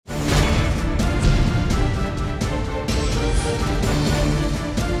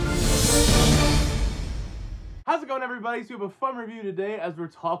How's it going, everybody? So we have a fun review today as we're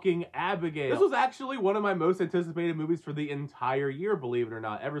talking Abigail. This was actually one of my most anticipated movies for the entire year, believe it or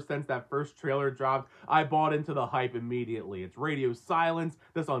not. Ever since that first trailer dropped, I bought into the hype immediately. It's radio silence,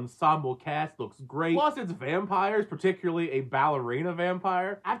 this ensemble cast looks great, plus it's vampires, particularly a ballerina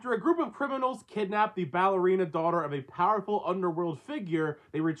vampire. After a group of criminals kidnap the ballerina daughter of a powerful underworld figure,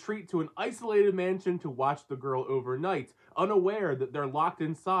 they retreat to an isolated mansion to watch the girl overnight, unaware that they're locked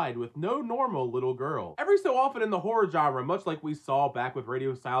inside with no normal little girl. Every so often in the horror genre, much like we saw back with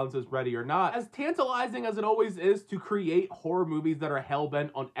Radio Silence's Ready or Not, as tantalizing as it always is to create horror movies that are hell-bent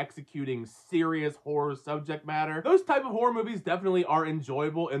on executing serious horror subject matter, those type of horror movies definitely are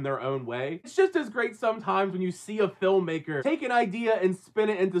enjoyable in their own way. It's just as great sometimes when you see a filmmaker take an idea and spin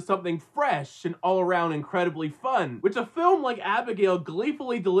it into something fresh and all-around incredibly fun, which a film like Abigail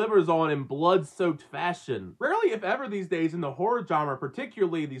gleefully delivers on in blood-soaked fashion. Rarely, if ever these days in the horror genre,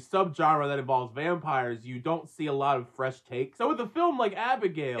 particularly the subgenre that involves vampires, you don't see a lot of fresh takes. So with a film like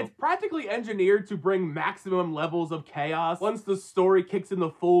Abigail, it's practically engineered to bring maximum levels of chaos once the story kicks into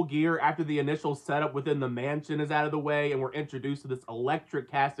full gear after the initial setup within the mansion is out of the way and we're introduced to this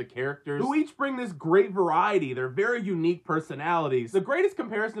electric cast of characters who each bring this great variety, their very unique personalities. The greatest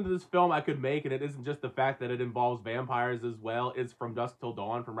comparison to this film I could make, and it isn't just the fact that it involves vampires as well, is From Dusk Till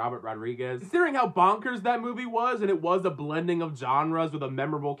Dawn from Robert Rodriguez. Considering how bonkers that movie was, and it was a blending of genres with a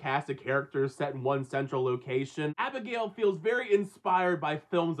memorable cast of characters set in one central location, Abigail feels very inspired by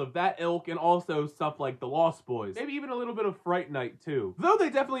films of that ilk and also stuff like The Lost Boys. Maybe even a little bit of Fright Night too. Though they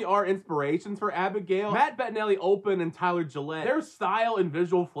definitely are inspirations for Abigail, Matt Bettinelli-Olpin and Tyler Gillette, their style and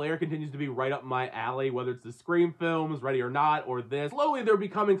visual flair continues to be right up my alley, whether it's the Scream films, Ready or Not, or this. Slowly they're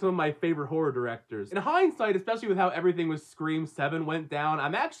becoming some of my favorite horror directors. In hindsight, especially with how everything with Scream 7 went down,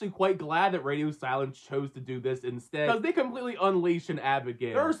 I'm actually quite glad that Radio Silence chose to do this instead, because they completely unleash an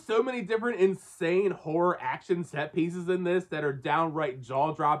Abigail. There are so many different insane horror action set pieces in this that are downright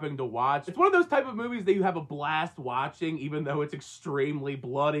jaw-dropping to watch. It's one of those type of movies that you have a blast watching, even though it's extremely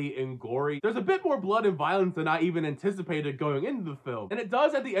bloody and gory. There's a bit more blood and violence than I even anticipated going into the film, and it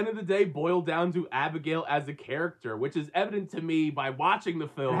does at the end of the day boil down to Abigail as a character, which is evident to me by watching the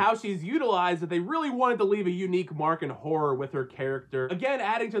film and how she's utilized that they really wanted to leave a unique mark in horror with her character. Again,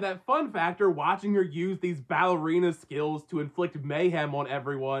 adding to that fun factor, watching her use these ballerina skills to inflict mayhem on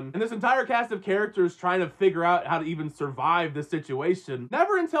everyone, and this entire cast of characters trying to figure out how to even survive this situation.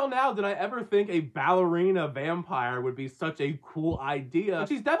 Never until now did I ever think a ballerina vampire would be such a cool idea, and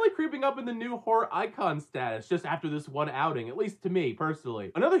she's definitely creeping up in the new horror icon status just after this one outing, at least to me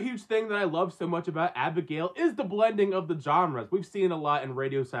personally. Another huge thing that I love so much about Abigail is the blending of the genres. We've seen a lot in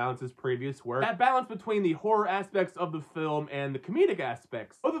Radio Silence's previous work, that balance between the horror aspects of the film and the comedic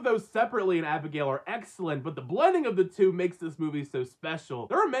aspects. Both of those separately in Abigail are excellent, but the blending of the two makes this movie so special.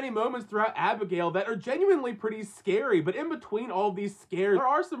 There are many moments throughout Abigail that are genuinely pretty scary, but in between all of these scares, there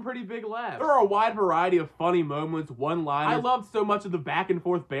are some pretty big laughs. There are a wide variety of funny moments, one-liners. I loved so much of the back and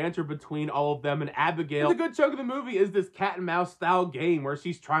forth banter between all of them and Abigail. And a good chunk of the movie is this cat and mouse style game where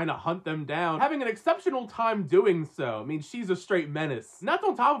she's trying to hunt them down, having an exceptional time doing so. I mean, she's a straight menace. And that's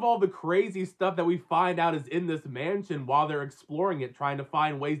on top of all the crazy stuff that we find out is in this mansion while they're exploring it, trying to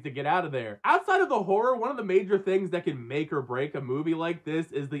find ways to get out of there. Outside of the horror, one of the major things that can make or break a movie like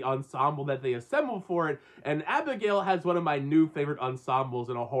this is the ensemble that they assemble for it, and Abigail has one of my new favorite ensembles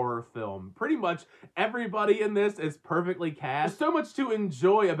in a horror film. Pretty much everybody in this is perfectly cast. There's so much to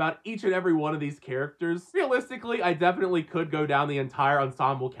enjoy about each and every one of these characters. Realistically, I definitely could go down the entire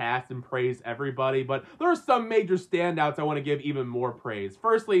ensemble cast and praise everybody, but there are some major standouts I want to give even more praise.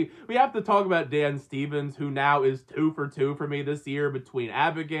 Firstly, we have to talk about Dan Stevens, who now is 2 for 2 for me this year between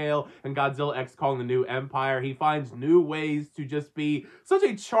Abigail and Godzilla X Kong: The New Empire. He finds new ways to just be such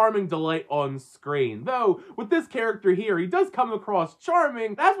a charming delight on screen. Though, with this character here, he does come across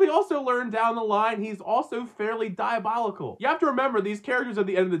charming, but as we also learn down the line, he's also fairly diabolical. You have to remember, these characters at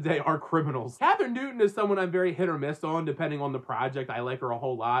the end of the day are criminals. Kathryn Newton is someone I'm very hit or miss on, depending on the project. I like her a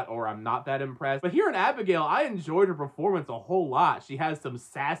whole lot, or I'm not that impressed. But here in Abigail, I enjoyed her performance a whole lot. She has some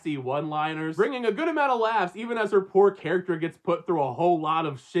sassy one-liners, bringing a good amount of laughs, even as her poor character gets put through a whole lot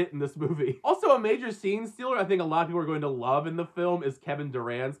of shit in this movie. Also, a major scene stealer I think a lot of people are going to love in the film is Kevin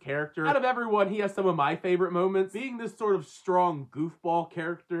Durant's character. Out of everyone, he has some of my favorite moments, being this sort of strong goofball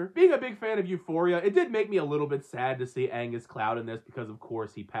character. Being a big fan of Euphoria, it did make me a little bit sad to see Angus Cloud in this because, of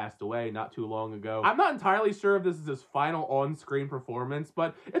course, he passed away not too long ago. I'm not entirely sure if this is his final on-screen performance,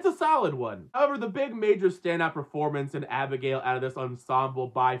 but it's a solid one. However, the big major standout performance in Abigail out of this ensemble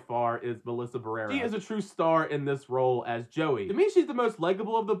by far is Melissa Barrera. She is a true star in this role as Joey. To me, she's the most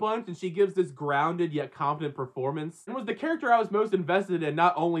likable of the bunch, and she gives this grounded yet confident performance, and was the character I was most invested in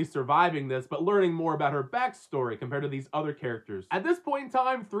not only surviving this, but learning more about her backstory compared to these other characters. At this point in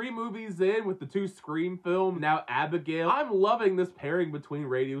time, 3 movies in with the 2 Scream films, now Abigail, I'm loving this pairing between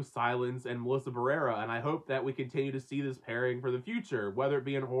Radio Silence and Melissa Barrera, and I hope that we continue to see this pairing for the future, whether it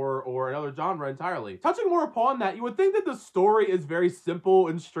be in horror or another genre entirely. Touching more upon that, you would think that the story is very simple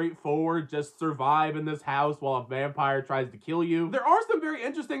and straightforward, just survive in this house while a vampire tries to kill you. There are some very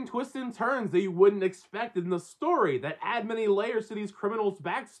interesting twists and turns that you wouldn't expect in the story that add many layers to these criminals'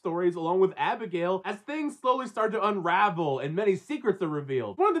 backstories along with Abigail as things slowly start to unravel and many secrets are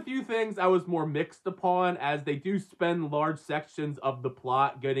revealed. One of the few things I was more mixed upon, as they do spend large sections of the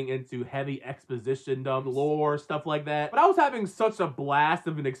plot getting into heavy exposition dump, lore, stuff like that, but I was having such a blast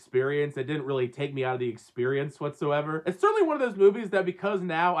of an experience it didn't really take me out of the experience whatsoever. It's certainly one of those movies that, because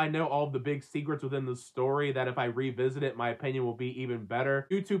now I know all of the big secrets within the story, that if I revisit it, my opinion will be even better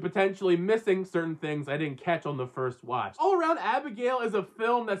due to potentially missing certain things I didn't catch on the first watch. All around, Abigail is a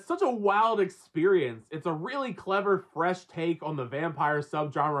film that's such a wild experience. It's a really clever, fresh take on the vampire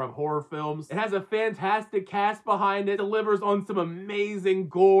subgenre of horror films. It has a fantastic cast behind it, delivers on some amazing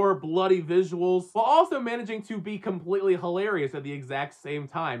gore, bloody visuals, while also managing to be completely hilarious at the exact same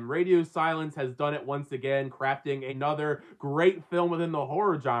time. Radio Silence has done it once again, crafting another great film within the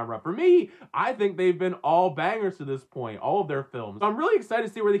horror genre. For me, I think they've been all bangers to this point, all of their films. So I'm really excited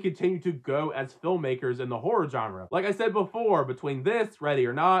to see where they continue to go as filmmakers in the horror genre. Like I said before, between this, Ready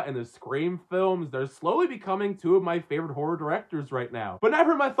or Not, and the Scream films, they're slowly becoming 2 of my favorite horror directors right now. But now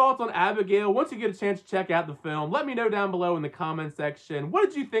for my thoughts on Abigail. Once you get a chance to check out the film, let me know down below in the comment section. What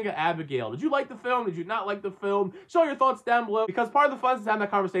did you think of Abigail? Did you like the film? Did you not like the film? Show your thoughts down below, because part of the fun is having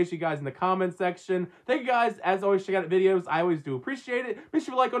that conversation with you guys in the comment section. Thank you guys, as always, check out the videos. I always do appreciate it. Make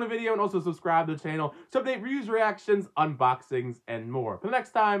sure you like on the video and also subscribe to the channel to update reviews, reactions, unboxings, and more. For the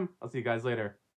next time, I'll see you guys later.